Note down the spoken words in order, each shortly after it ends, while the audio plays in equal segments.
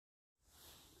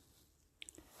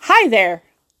Hi there,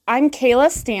 I'm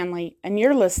Kayla Stanley, and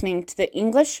you're listening to the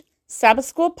English Sabbath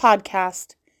School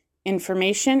podcast,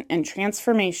 Information and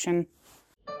Transformation.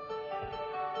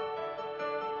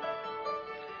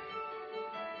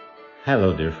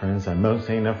 Hello dear friends, I'm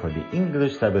Mosena for the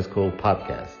English Sabbath School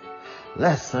podcast.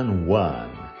 Lesson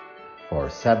 1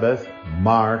 for Sabbath,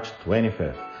 March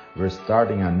 25th. We're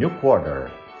starting a new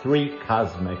quarter, 3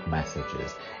 cosmic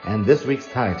messages. And this week's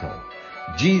title,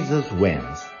 Jesus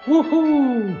wins.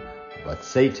 Woohoo! But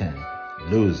Satan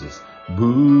loses.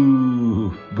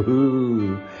 Boo!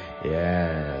 Boo!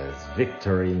 Yes,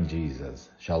 victory in Jesus.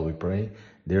 Shall we pray?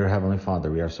 Dear Heavenly Father,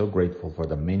 we are so grateful for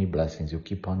the many blessings you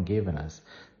keep on giving us.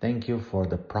 Thank you for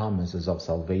the promises of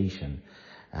salvation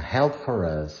held for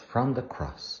us from the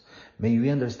cross. May we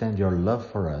understand your love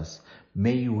for us.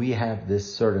 May we have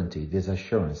this certainty, this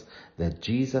assurance that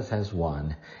Jesus has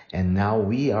won, and now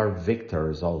we are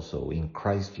victors also in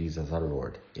Christ Jesus our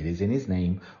Lord. It is in His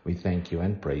name we thank you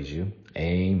and praise you.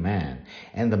 Amen.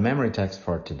 And the memory text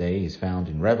for today is found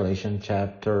in Revelation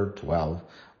chapter 12,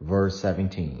 verse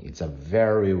 17. It's a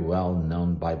very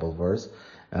well-known Bible verse,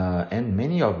 and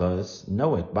many of us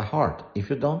know it by heart. If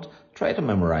you don't, try to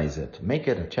memorize it. Make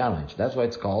it a challenge. That's why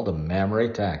it's called a memory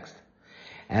text.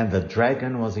 And the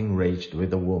dragon was enraged with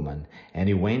the woman, and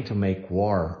he went to make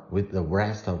war with the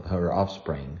rest of her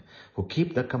offspring, who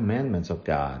keep the commandments of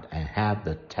God and have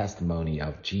the testimony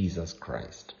of Jesus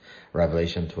Christ.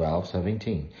 Revelation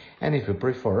 12:17. And if you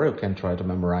prefer, you can try to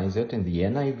memorize it in the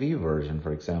NIV version,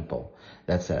 for example.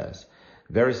 That says,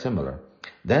 very similar.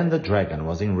 Then the dragon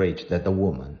was enraged at the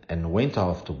woman, and went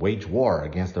off to wage war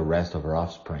against the rest of her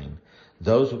offspring,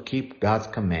 those who keep God's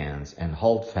commands and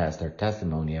hold fast their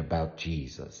testimony about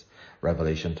Jesus.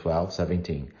 Revelation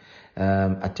 12:17.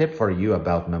 A tip for you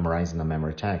about memorizing a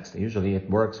memory text. Usually it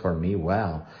works for me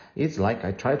well. It's like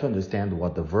I try to understand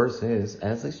what the verse is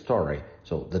as a story.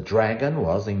 So the dragon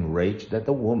was enraged at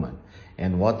the woman.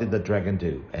 And what did the dragon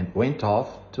do? And went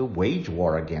off to wage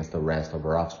war against the rest of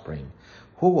her offspring.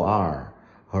 Who are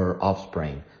her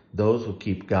offspring? Those who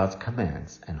keep God's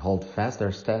commands and hold fast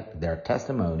their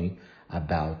testimony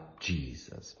about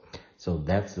Jesus. So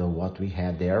that's what we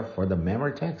had there for the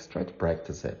memory text. Try to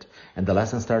practice it. And the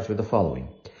lesson starts with the following.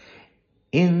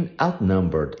 In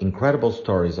Outnumbered, incredible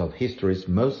stories of history's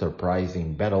most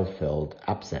surprising battlefield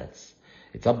upsets.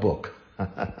 It's a book.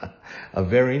 A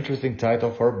very interesting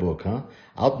title for a book, huh?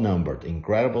 Outnumbered,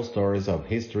 incredible stories of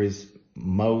history's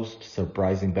most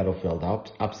surprising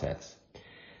battlefield upsets.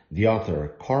 The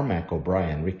author, Cormac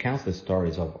O'Brien, recounts the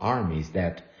stories of armies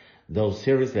that, though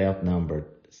seriously outnumbered,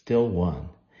 still won.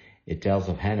 It tells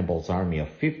of Hannibal's army of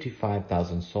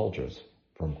 55,000 soldiers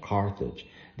from Carthage,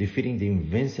 defeating the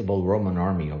invincible Roman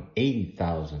army of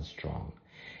 80,000 strong.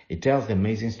 It tells the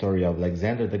amazing story of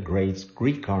Alexander the Great's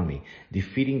Greek army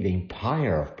defeating the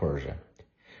empire of Persia.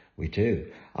 We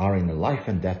too are in a life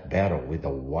and death battle with a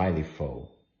wily foe.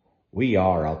 We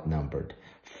are outnumbered,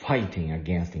 fighting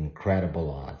against incredible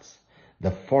odds.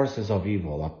 The forces of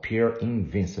evil appear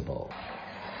invincible.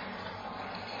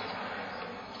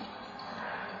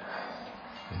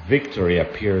 Victory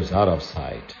appears out of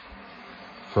sight.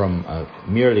 From a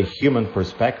merely human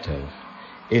perspective,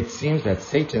 it seems that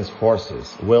Satan's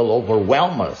forces will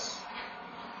overwhelm us.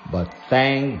 But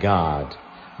thank God,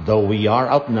 though we are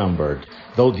outnumbered,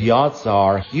 though the odds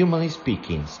are, humanly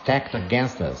speaking, stacked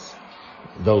against us,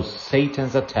 though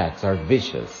Satan's attacks are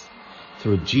vicious,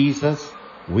 through Jesus,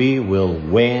 we will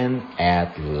win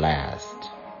at last.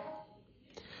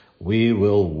 We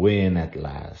will win at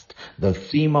last. The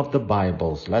theme of the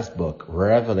Bible's last book,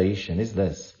 Revelation, is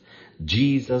this: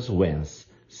 Jesus wins,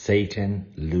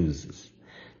 Satan loses.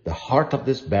 The heart of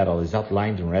this battle is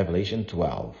outlined in Revelation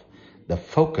 12, the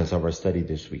focus of our study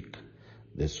this week.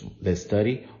 This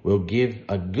study will give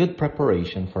a good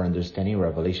preparation for understanding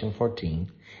Revelation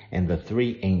 14 and the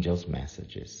 3 angels'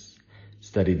 messages.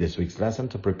 Study this week's lesson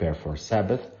to prepare for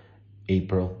Sabbath,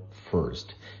 April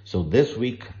 1st. So this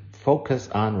week, focus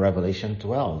on Revelation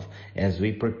 12 as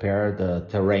we prepare the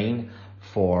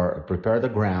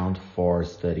ground for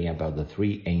studying about the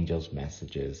 3 angels'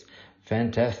 messages.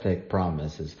 Fantastic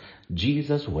promises.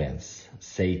 Jesus wins,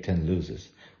 Satan loses.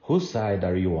 Whose side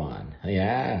are you on?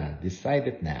 Yeah, decide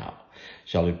it now.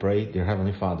 Shall we pray? Dear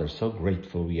Heavenly Father, so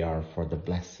grateful we are for the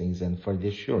blessings and for the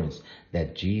assurance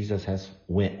that Jesus has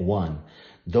won.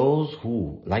 Those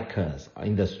who, like us,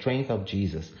 in the strength of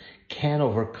Jesus, can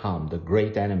overcome the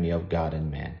great enemy of God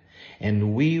and man.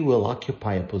 And we will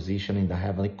occupy a position in the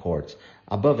heavenly courts,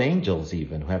 above angels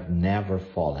even, who have never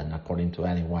fallen, according to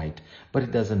Ellen White. But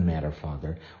it doesn't matter,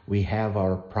 Father. We have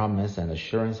our promise and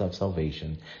assurance of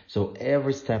salvation. So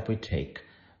every step we take,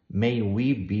 May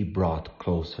we be brought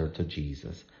closer to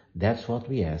Jesus. That's what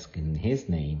we ask in His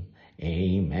name.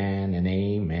 Amen and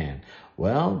amen.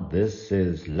 Well, this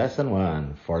is lesson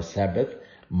 1 for Sabbath,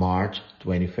 March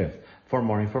 25th. For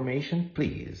more information,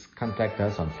 please contact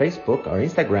us on Facebook or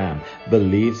Instagram,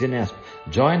 Believes in Esp.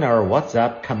 Join our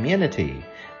WhatsApp community,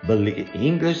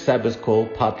 English Sabbath School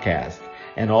Podcast.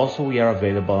 And also we are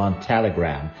available on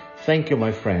Telegram. Thank you,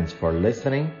 my friends, for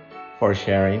listening, for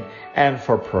sharing, and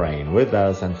for praying with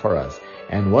us and for us.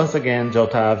 And once again,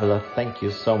 Jota Avila, thank you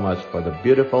so much for the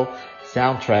beautiful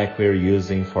soundtrack we're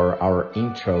using for our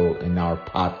intro in our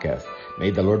podcast.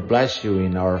 May the Lord bless you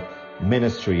in our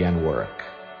ministry and work.